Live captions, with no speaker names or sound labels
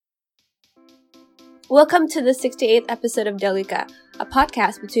Welcome to the 68th episode of Delika, a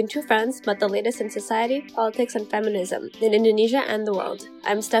podcast between two friends about the latest in society, politics, and feminism in Indonesia and the world.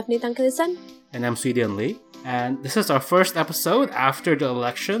 I'm Stephanie Tangkalisan. And I'm Sweden Lee. And this is our first episode after the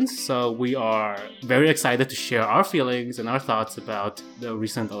elections, so we are very excited to share our feelings and our thoughts about the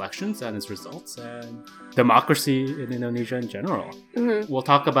recent elections and its results and democracy in Indonesia in general. Mm-hmm. We'll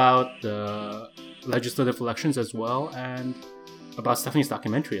talk about the legislative elections as well and about Stephanie's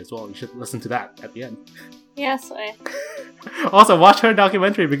documentary as well. You should listen to that at the end. Yes, Also, watch her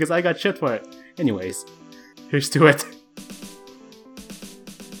documentary because I got shit for it. Anyways, here's to it.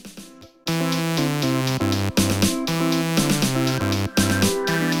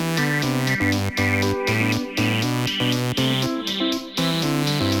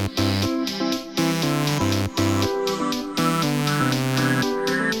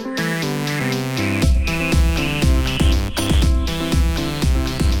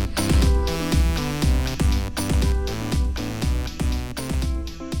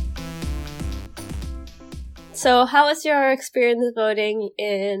 So, how was your experience voting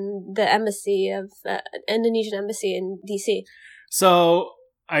in the embassy of Indonesian embassy in DC? So,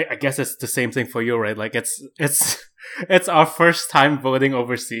 I guess it's the same thing for you, right? Like it's our first time voting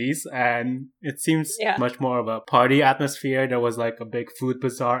overseas, and it seems much more of a party atmosphere. There was like a big food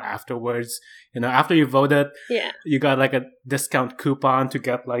bazaar afterwards. You know, after you voted, you got like a discount coupon to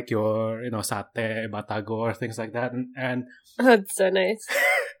get like your, sate, batagor, things like that, and oh, it's so nice.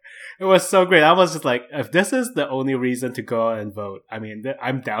 It was so great. I was just like, if this is the only reason to go and vote, I mean,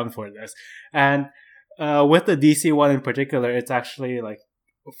 I'm down for this. And with the DC one in particular, it's actually like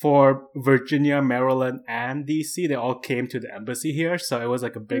for Virginia, Maryland, and DC, they all came to the embassy here. So it was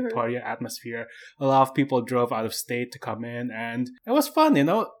like a big party atmosphere. A lot of people drove out of state to come in, and it was fun,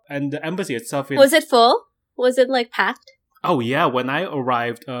 And the embassy itself... Was it full? Was it like packed? Oh, yeah. When I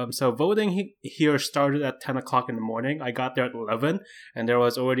arrived, so voting here started at 10 o'clock in the morning. I got there at 11, and there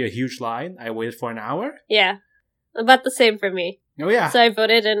was already a huge line. I waited for an hour. Yeah. About the same for me. Oh, yeah. So I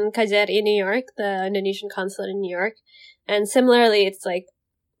voted in KJRI, New York, the Indonesian consulate in New York. And similarly, it's like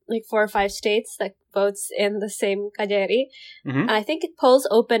 4 or 5 states that votes in the same KJRI. Mm-hmm. And I think polls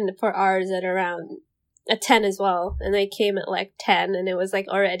opened for ours at 10 as well. And they came at like 10, and it was like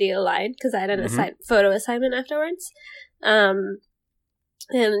already a line because I had an photo assignment afterwards. And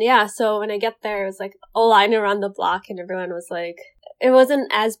yeah, so when I get there, it was like a line around the block, and everyone was like, it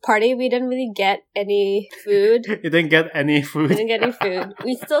wasn't as party. We didn't really get any food. You didn't get any food? We didn't get any food.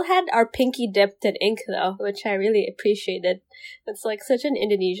 We still had our pinky dipped in ink, though, which I really appreciated. It's like such an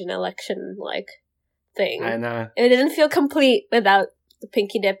Indonesian election, thing. I know. It didn't feel complete without the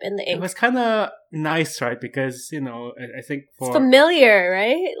pinky dip in the ink. It was kind of nice, right? Because, I think for... It's familiar,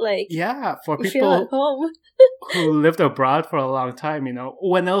 right? Yeah, for you people... feel at home. who lived abroad for a long time,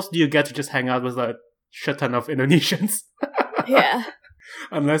 when else do you get to just hang out with a shit ton of Indonesians? Yeah.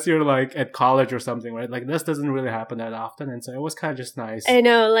 Unless you're at college or something, right? This doesn't really happen that often, and so it was kind of just nice. I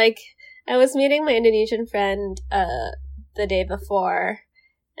know, I was meeting my Indonesian friend the day before,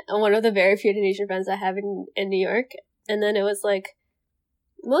 one of the very few Indonesian friends I have in New York, and then it was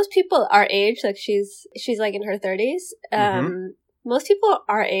most people our age, she's in her 30s, most people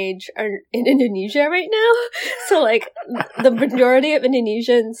our age are in Indonesia right now. So, the majority of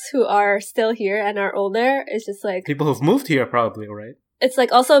Indonesians who are still here and are older is just, people who've moved here, probably, right? It's,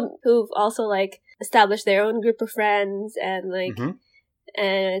 also, who've also, established their own group of friends and, and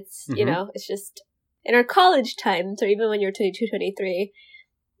it's, it's just, in our college times, or even when you're 22, 23,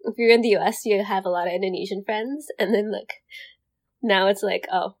 if you're in the US, you have a lot of Indonesian friends, and then, now it's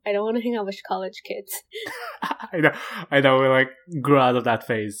oh, I don't want to hang out with college kids. I know. We grew out of that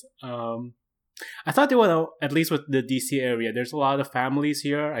phase. I thought they would, at least with the DC area, there's a lot of families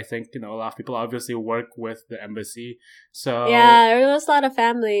here. I think, a lot of people obviously work with the embassy. So yeah, there was a lot of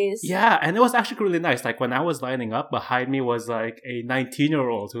families. Yeah, and it was actually really nice. When I was lining up, behind me was a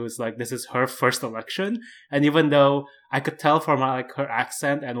 19-year-old who was this is her first election. And even though I could tell from her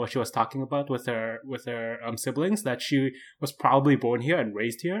accent and what she was talking about with her siblings that she was probably born here and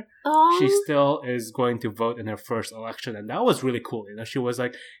raised here, she still is going to vote in her first election, and that was really cool. She was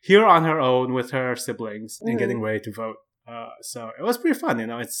here on her own with her siblings and getting ready to vote. So it was pretty fun.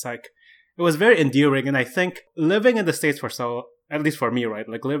 It's it was very endearing, and I think living in the States at least for me, right?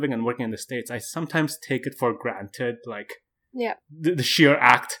 Living and working in the States, I sometimes take it for granted, the sheer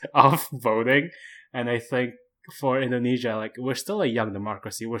act of voting, and I think for Indonesia, we're still a young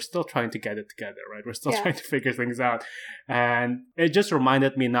democracy. We're still trying to get it together, right? We're still trying to figure things out. And it just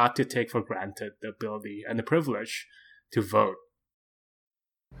reminded me not to take for granted the ability and the privilege to vote.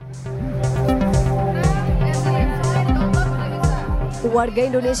 Warga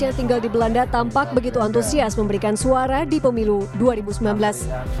Indonesia yang tinggal di Belanda tampak begitu antusias memberikan suara di pemilu 2019.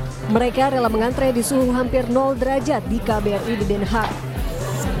 Mereka rela mengantre di suhu hampir 0 derajat di KBRI di Den Haag.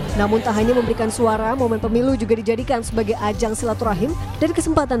 Namun tak hanya memberikan suara, momen pemilu juga dijadikan sebagai ajang silaturahim dan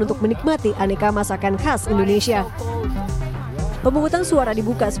kesempatan untuk menikmati aneka masakan khas Indonesia. Pemungutan suara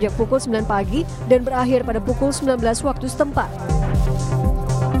dibuka sejak pukul 9 pagi dan berakhir pada pukul 19 waktu setempat.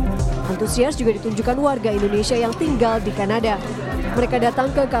 Antusias juga ditunjukkan warga Indonesia yang tinggal di Kanada. Mereka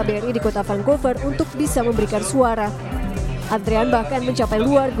datang ke KBRI di kota Vancouver untuk bisa memberikan suara. Antrean bahkan mencapai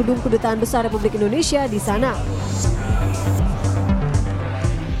luar gedung Kedutaan Besar Republik Indonesia di sana.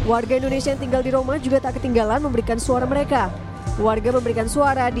 Warga Indonesia yang tinggal di Roma juga tak ketinggalan memberikan suara mereka. Warga memberikan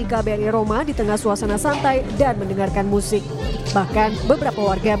suara di KBRI Roma di tengah suasana santai dan mendengarkan musik. Bahkan beberapa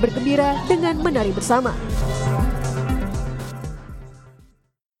warga bergembira dengan menari bersama.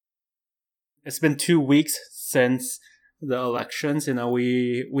 It's been 2 weeks since the elections.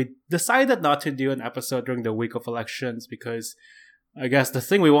 We decided not to do an episode during the week of elections because I guess the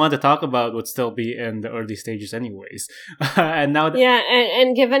thing we wanted to talk about would still be in the early stages anyways. And now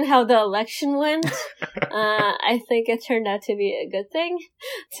and given how the election went, I think it turned out to be a good thing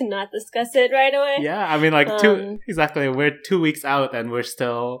to not discuss it right away. Yeah, I mean, we're 2 weeks out and we're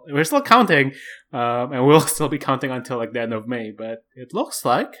still counting, and we'll still be counting until like the end of May. But it looks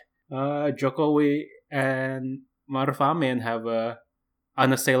like Jokowi and Maruf Amin have a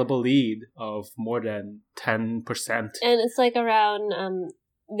unassailable lead of more than 10%. And it's like around,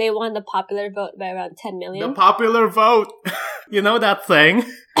 they won the popular vote by around 10 million. The popular vote! You know that thing?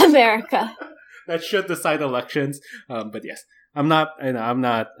 America. That should decide elections. But yes, I'm not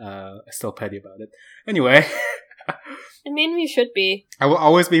still petty about it. Anyway. I mean, we should be. I will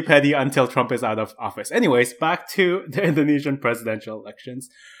always be petty until Trump is out of office. Anyways, back to the Indonesian presidential elections.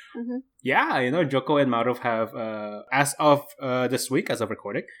 Mm-hmm. Yeah, Joko and Maruf have, as of this week, as of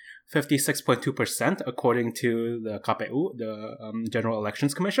recording, 56.2% according to the KPU, the General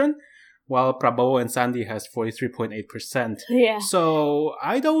Elections Commission, while Prabowo and Sandi has 43.8%. Yeah. So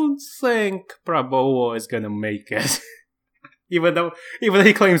I don't think Prabowo is gonna make it, even though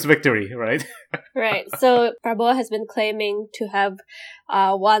he claims victory, right? Right. So Prabowo has been claiming to have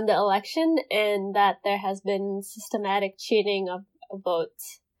won the election and that there has been systematic cheating of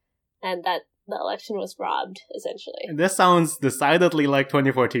votes. And that the election was robbed, essentially. This sounds decidedly like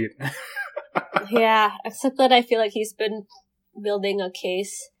 2014. Yeah, except that I feel like he's been building a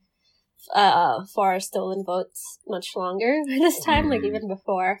case for stolen votes much longer this time, like even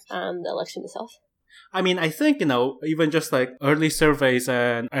before the election itself. I mean, I think, even just like early surveys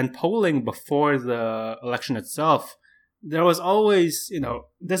and polling before the election itself, there was always,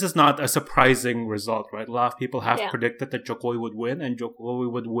 this is not a surprising result, right? A lot of people have predicted that Jokowi would win, and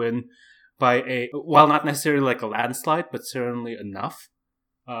Jokowi would win by not necessarily like a landslide, but certainly enough.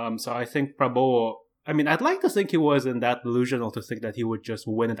 So I think Prabowo, I'd like to think he wasn't that delusional to think that he would just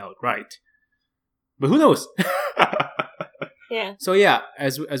win it outright. But who knows? Yeah. So yeah,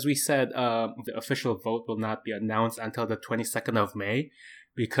 as we said, the official vote will not be announced until the 22nd of May,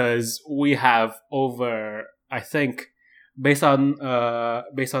 because we have over, I think, based on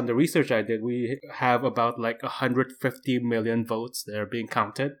the research I did, we have about like 150 million votes that are being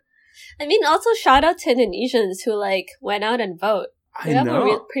counted. Also shout out to Indonesians who went out and vote. We have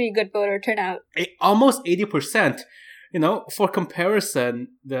a pretty good voter turnout. Almost 80%. For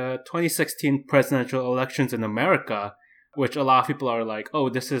comparison, the 2016 presidential elections in America, which a lot of people are like, oh,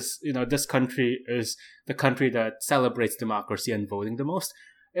 this is, this country is the country that celebrates democracy and voting the most.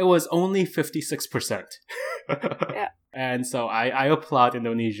 It was only 56%. Yeah. And so I applaud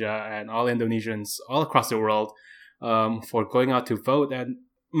Indonesia and all Indonesians all across the world for going out to vote. And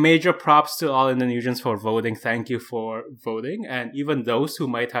major props to all Indonesians for voting. Thank you for voting. And even those who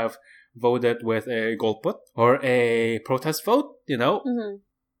might have voted with a golput or a protest vote, Mm-hmm.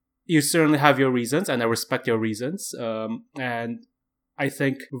 You certainly have your reasons, and I respect your reasons. And I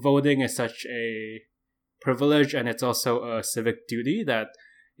think voting is such a privilege, and it's also a civic duty that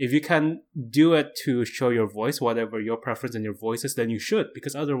if you can do it to show your voice, whatever your preference and your voice is, then you should,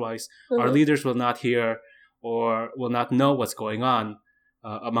 because otherwise our leaders will not hear or will not know what's going on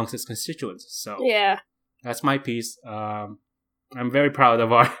amongst its constituents. So yeah, that's my piece. I'm very proud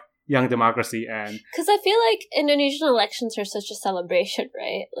of our young democracy, and because I feel like Indonesian elections are such a celebration,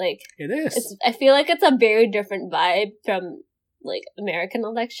 right? It is. I feel like it's a very different vibe from American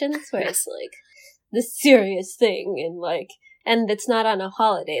elections, where it's this serious thing and it's not on a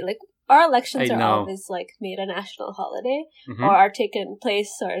holiday. our elections I are know. always like made a national holiday Mhm. or are taken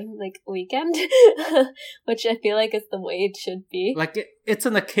place on like weekend, which I feel like is the way it should be. Like it's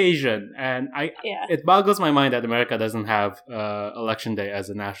an occasion, and Yeah. it boggles my mind that America doesn't have election day as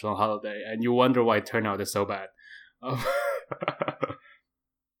a national holiday, and you wonder why turnout is so bad. Um,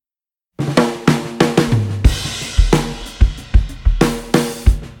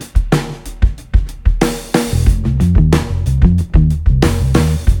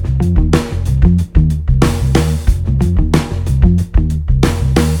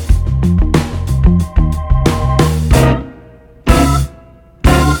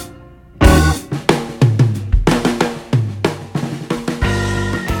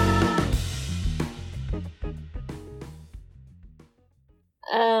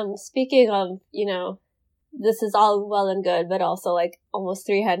 Speaking of, this is all well and good, but also like almost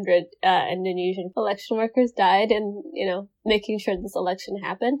 300 Indonesian election workers died in, making sure this election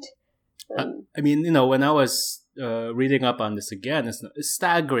happened. I mean, when I was reading up on this again, it's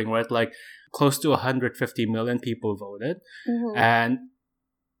staggering, right? Like close to 150 million people voted, Mhm. and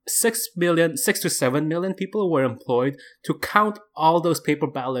 6 to 7 million people were employed to count all those paper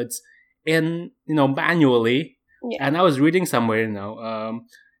ballots manually. Yeah. And I was reading somewhere,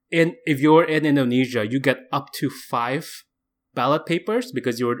 if you're in Indonesia, you get up to 5 ballot papers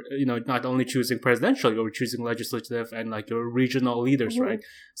because you're, not only choosing presidential, you're choosing legislative and like your regional leaders, Mhm. right?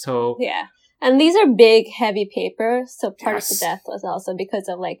 So Yeah. And these are big, heavy papers. So part of the Yes. death was also because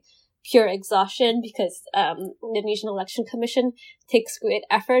of like pure exhaustion, because the Indonesian Election Commission takes great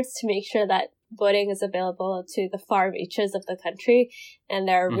efforts to make sure that voting is available to the far reaches of the country. And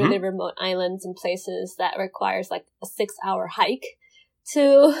there are really remote islands and places that requires like a 6-hour hike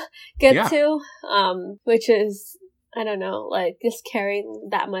to get Yeah. to, which is, I don't know, like just carrying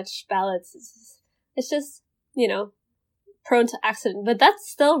that much ballots. It's just, prone to accident. But that's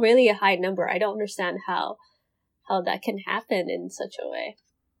still really a high number. I don't understand how that can happen in such a way.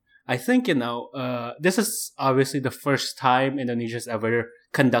 I think, this is obviously the first time Indonesia's ever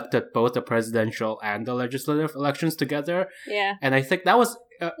conducted both the presidential and the legislative elections together. Yeah. And I think that was...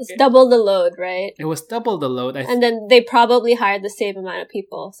 It's double the load, right? It was double the load. And then they probably hired the same amount of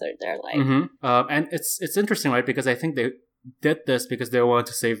people. So they're like... And it's interesting, right? Because I think they did this because they wanted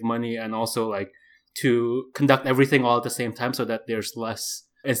to save money and also like to conduct everything all at the same time so that there's less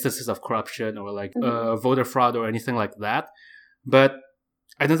instances of corruption or like voter fraud or anything like that. But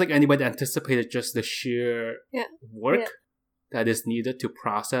I don't think anybody anticipated just the sheer work that is needed to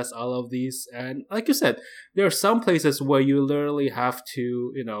process all of these. And like you said, there are some places where you literally have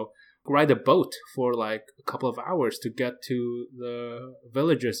to, ride a boat for like a couple of hours to get to the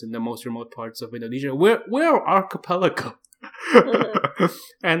villages in the most remote parts of Indonesia. We're archipelago.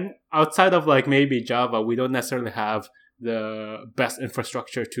 And outside of like maybe Java, we don't necessarily have the best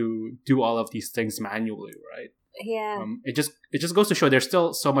infrastructure to do all of these things manually, right? Yeah. It just goes to show there's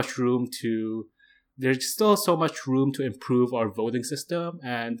still so much room to improve our voting system.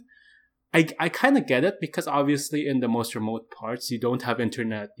 And I kind of get it because obviously in the most remote parts, you don't have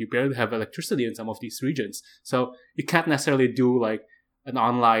internet, you barely have electricity in some of these regions. So you can't necessarily do like an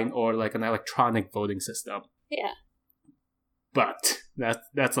online or like an electronic voting system. Yeah. But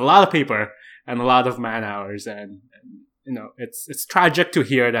that's a lot of paper and a lot of man hours. And it's tragic to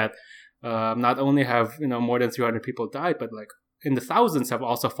hear that not only have more than 300 people died, but like in the thousands have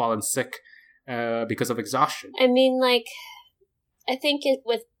also fallen sick because of exhaustion. I mean, like, I think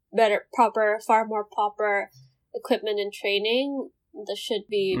with far more proper equipment and training, this should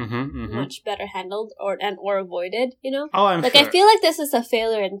be much better handled or avoided. Oh, I'm like sure. I feel like this is a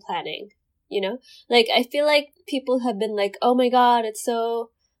failure in planning. Like I feel like people have been like, oh my god, it's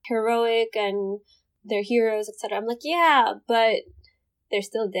so heroic and they're heroes, etc. I'm like, yeah, but they're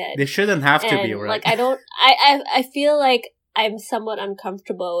still dead. They shouldn't have to be, right? Like I feel like I'm somewhat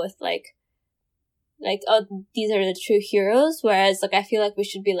uncomfortable with like, oh, these are the true heroes. Whereas like, I feel like we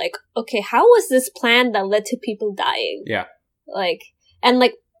should be like, okay, how was this plan that led to people dying? Yeah. Like, and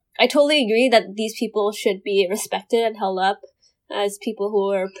like, I totally agree that these people should be respected and held up as people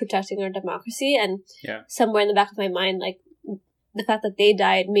who are protecting our democracy. And somewhere in the back of my mind, like, the fact that they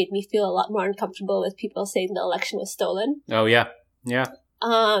died made me feel a lot more uncomfortable with people saying the election was stolen. Oh, yeah. Yeah.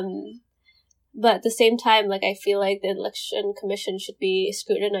 But at the same time, like, I feel like the election commission should be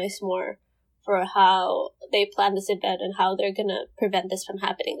scrutinized more for how they plan this event and how they're gonna prevent this from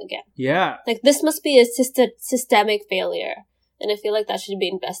happening again. Yeah. Like, this must be a systemic failure, and I feel like that should be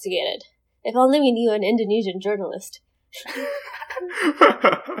investigated. If only we knew an Indonesian journalist.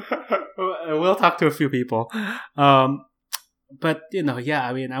 We'll talk to a few people. But,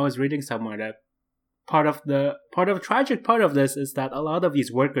 I mean, I was reading somewhere that part of the tragic part of this is that a lot of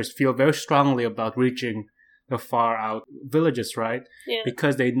these workers feel very strongly about reaching the far out villages, right? Yeah.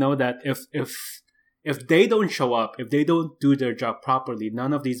 Because they know that if they don't show up, if they don't do their job properly,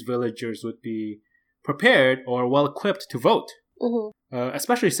 none of these villagers would be prepared or well equipped to vote.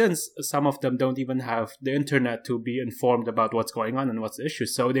 Especially since some of them don't even have the internet to be informed about what's going on and what's the issue.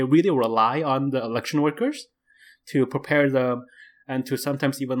 So they really rely on the election workers to prepare them and to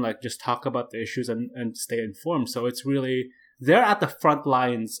sometimes even like just talk about the issues and stay informed. So it's really, they're at the front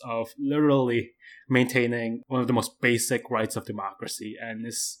lines of literally maintaining one of the most basic rights of democracy. And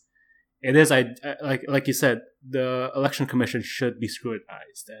like you said, the election commission should be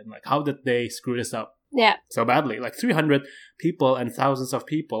scrutinized. And like, how did they screw this up? Yeah. So badly. Like 300 people and thousands of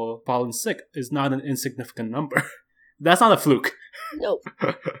people fallen sick is not an insignificant number. That's not a fluke. Nope.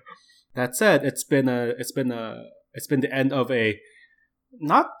 That said, it's been the end of a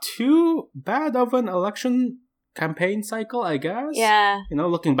not too bad of an election campaign cycle, I guess. Yeah.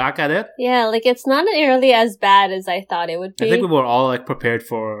 Looking back at it. Yeah, like it's not nearly as bad as I thought it would be. I think we were all like prepared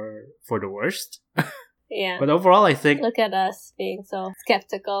for the worst. Yeah. But overall, I think look at us being so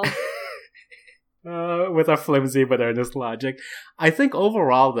skeptical. With our flimsy but earnest logic. I think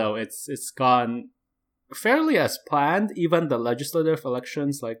overall, though, it's gone fairly as planned. Even the legislative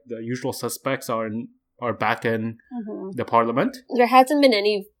elections, like the usual suspects, are back in the parliament. There hasn't been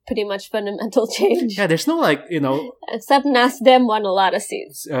any pretty much fundamental change. Yeah, there's no except NASDEM won a lot of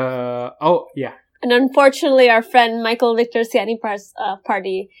seats. Oh, yeah. And unfortunately, our friend Michael Victor Sianipar's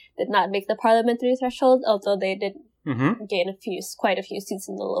party did not make the parliamentary threshold, although they did gain quite a few seats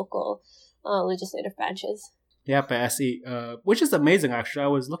in the local legislative branches. Yeah, PSE, which is amazing. Actually, I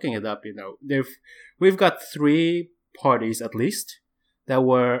was looking it up. We've got 3 parties at least there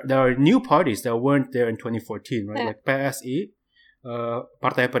are new parties that weren't there in 2014, right? Yeah. Like PSE,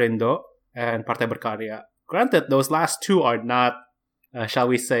 Partai Perindo, and Partai Berkarya. Granted, those last 2 are not, shall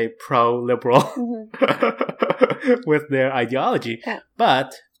we say, pro-liberal with their ideology,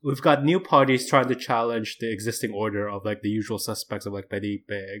 but we've got new parties trying to challenge the existing order of like the usual suspects of like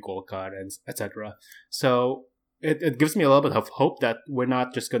PDIP, Golkar, and etc. So it gives me a little bit of hope that we're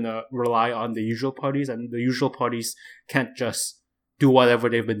not just gonna rely on the usual parties, and the usual parties can't just do whatever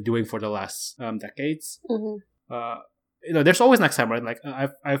they've been doing for the last decades. There's always next time, right? Like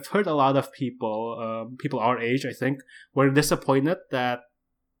I've heard a lot of people our age, I think, were disappointed that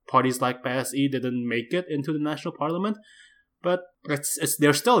parties like PSE didn't make it into the national parliament. But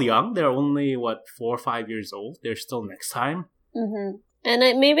they're still young. They're only, 4 or 5 years old. They're still next time.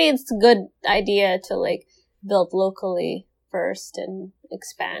 And maybe it's a good idea to like build locally first and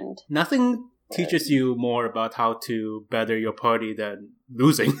expand. Nothing teaches you more about how to better your party than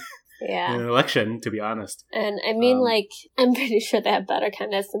losing in an election, to be honest. And I mean, I'm pretty sure they have better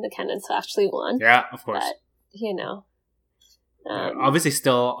candidates than the candidates who actually won. Yeah, of course. But, obviously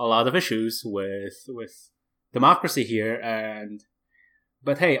still a lot of issues with democracy here,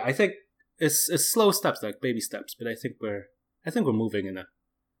 but hey, I think it's slow steps, like baby steps, but I think we're moving in a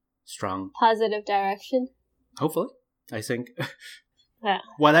strong positive direction. Hopefully. I think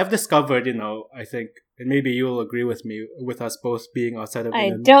what I've discovered, I think, and maybe you'll agree with me, with us both being outside of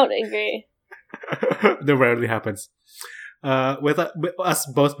I don't agree. That rarely happens. With us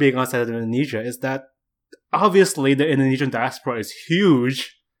both being outside of Indonesia, is that obviously the Indonesian diaspora is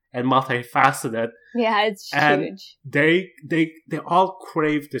huge and multifaceted. Yeah, it's huge. They all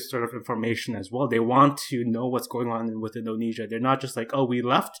crave this sort of information as well. They want to know what's going on with Indonesia. They're not just like, oh, we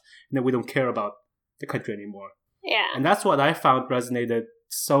left and then we don't care about the country anymore. Yeah. And that's what I found resonated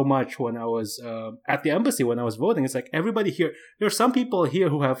so much when I was at the embassy when I was voting. It's like everybody here, there are some people here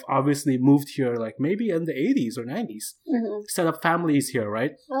who have obviously moved here like maybe in the 80s or 90s, set up families here,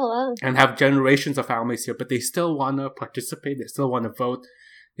 right? Oh, wow. And have generations of families here, but they still want to participate. They still want to vote.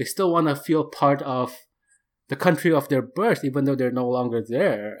 They still want to feel part of the country of their birth, even though they're no longer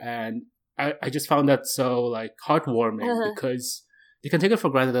there. And I just found that so like heartwarming because you can take it for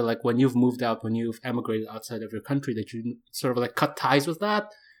granted that like when you've moved out, when you've emigrated outside of your country, that you sort of like cut ties with that.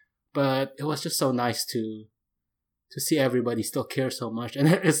 But it was just so nice to see everybody still care so much. And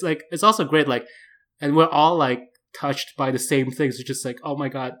it's like, it's also great, like, and we're all like touched by the same things. It's just like, oh my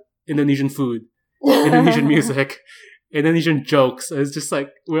God, Indonesian food, Indonesian music, Indonesian jokes. It's just like,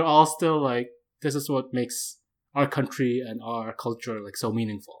 we're all still like, this is what makes our country and our culture like so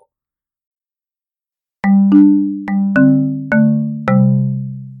meaningful.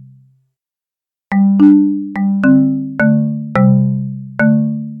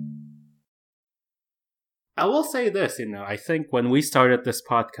 I will say this, I think when we started this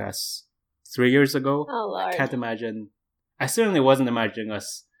podcast 3 years ago, I can't imagine, I certainly wasn't imagining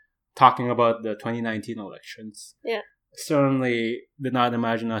us talking about the 2019 elections. Yeah. Certainly did not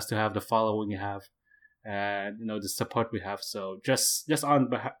imagine us to have the following we have and, the support we have. So just on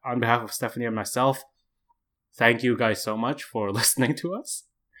behalf of Stephanie and myself, thank you guys so much for listening to us.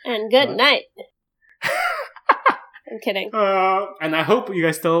 And good night. I'm kidding. And I hope you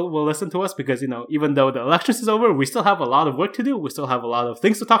guys still will listen to us because, even though the elections is over, we still have a lot of work to do. We still have a lot of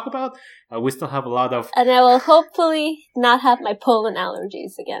things to talk about. We still have a lot of... And I will hopefully not have my pollen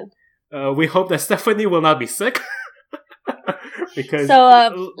allergies again. We hope that Stephanie will not be sick. Because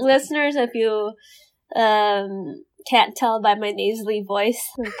listeners, if you can't tell by my nasally voice,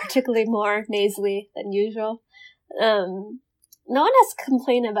 particularly more nasally than usual, no one has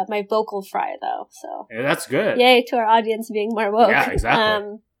complained about my vocal fry, though. So yeah, that's good. Yay to our audience being more woke. Yeah,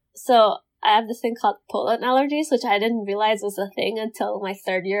 exactly. So I have this thing called pollen allergies, which I didn't realize was a thing until my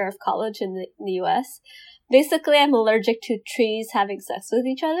third year of college in the U.S. Basically, I'm allergic to trees having sex with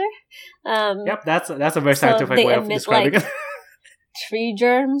each other. Yep, that's a very scientific way of describing it. Tree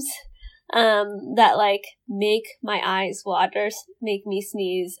germs that make my eyes water, make me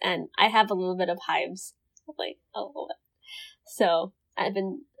sneeze, and I have a little bit of hives. So I've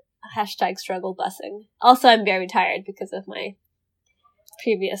been #struggle busing. Also, I'm very tired because of my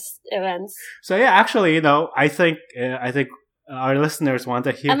previous events. So yeah, actually, I think our listeners want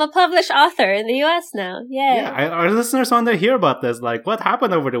to hear. I'm a published author in the U.S. now. Yay! Yeah, our listeners want to hear about this. Like, what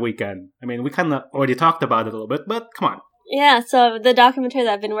happened over the weekend? I mean, we kind of already talked about it a little bit, but come on. Yeah, so the documentary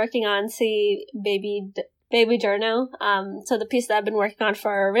that I've been working on, See Baby Journal. So the piece that I've been working on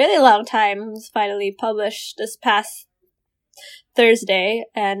for a really long time was finally published this past Thursday,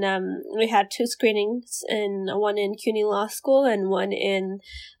 and we had 2 screenings, one in CUNY Law School and one in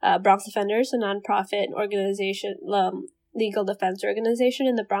Bronx Defenders, a nonprofit organization, legal defense organization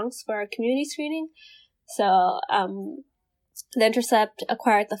in the Bronx, for a community screening. So The Intercept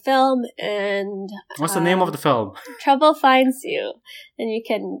acquired the film, and what's the name of the film? Trouble Finds You, and you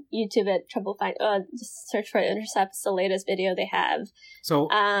can YouTube it. Just search for Intercept. It's the latest video they have. So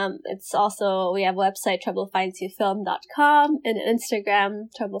it's also, we have a website, troublefindsyouFilm.com, and Instagram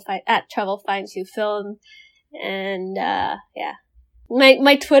 @troublefindsyouFilm, and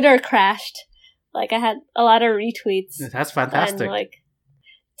my Twitter crashed. I had a lot of retweets. That's fantastic. And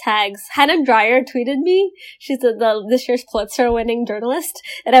tags. Hannah Dreier tweeted me. She's this year's Pulitzer winning journalist.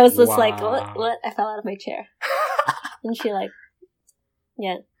 And I was just what? I fell out of my chair. And she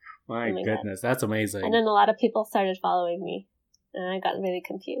yeah. My goodness, that's amazing. And then a lot of people started following me. And I got really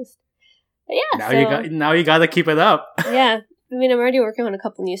confused. But yeah, now you gotta keep it up. Yeah. I mean, I'm already working on a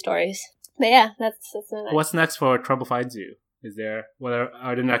couple new stories. But yeah, that's nice. What's next for Trouble Finds You? What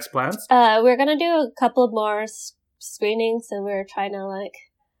are the next plans? We're gonna do a couple more screenings, and we're trying to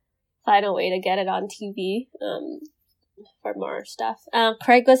find a way to get it on TV for more stuff.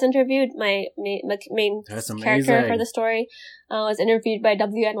 Craig was interviewed. My main character for the story was interviewed by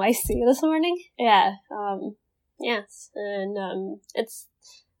WNYC this morning. Yeah. Yes. And it's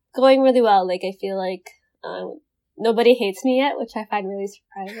going really well. I feel like nobody hates me yet, which I find really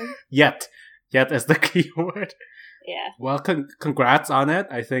surprising. Yet is the key word. Yeah. Well, congrats on it.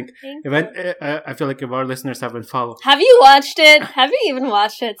 I think I feel like if our listeners haven't followed, have you watched it? Have you even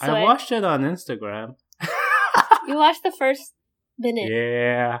watched it? I watched it on Instagram. You watched the first minute.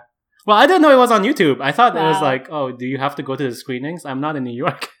 Yeah. Well, I didn't know it was on YouTube. I thought it was do you have to go to the screenings? I'm not in New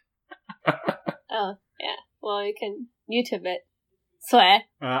York. Oh, yeah. Well, you can YouTube it. Swear.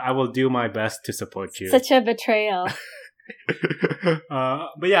 I will do my best to support you. Such a betrayal.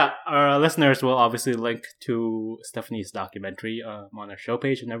 But yeah, our listeners will obviously link to Stephanie's documentary on our show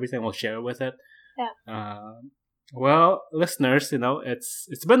page and everything. We'll share it with it. Yeah. Well, listeners,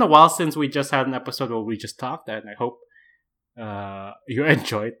 it's been a while since we just had an episode where we just talked, and I hope you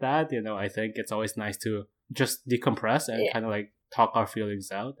enjoyed that. I think it's always nice to just decompress and kind of talk our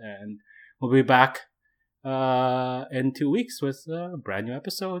feelings out. And we'll be back in 2 weeks with a brand new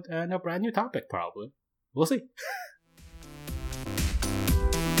episode and a brand new topic, probably. We'll see.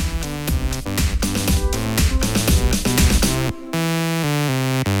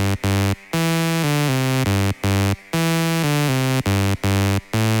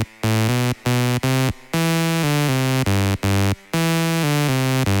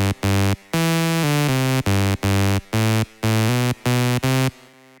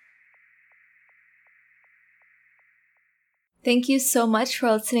 Thank you so much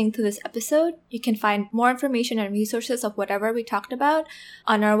for listening to this episode. You can find more information and resources of whatever we talked about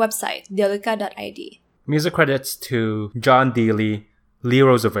on our website, delica.id. Music credits to John Dealey, Lee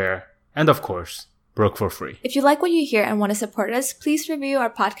Roosevelt, and of course, Broke for Free. If you like what you hear and want to support us, please review our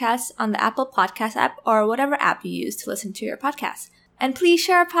podcast on the Apple Podcast app or whatever app you use to listen to your podcast. And please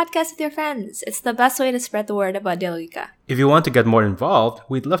share our podcast with your friends. It's the best way to spread the word about Dialogica. If you want to get more involved,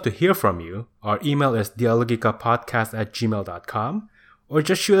 we'd love to hear from you. Our email is dialogicapodcast@gmail.com, or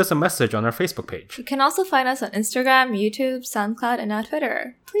just shoot us a message on our Facebook page. You can also find us on Instagram, YouTube, SoundCloud, and now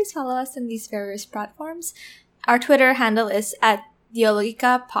Twitter. Please follow us on these various platforms. Our Twitter handle is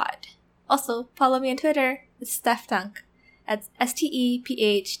 @dialogicapod. Also, follow me on Twitter. It's Steftangk. That's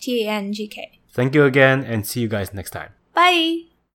STEPHTANGK. Thank you again, and see you guys next time. Bye!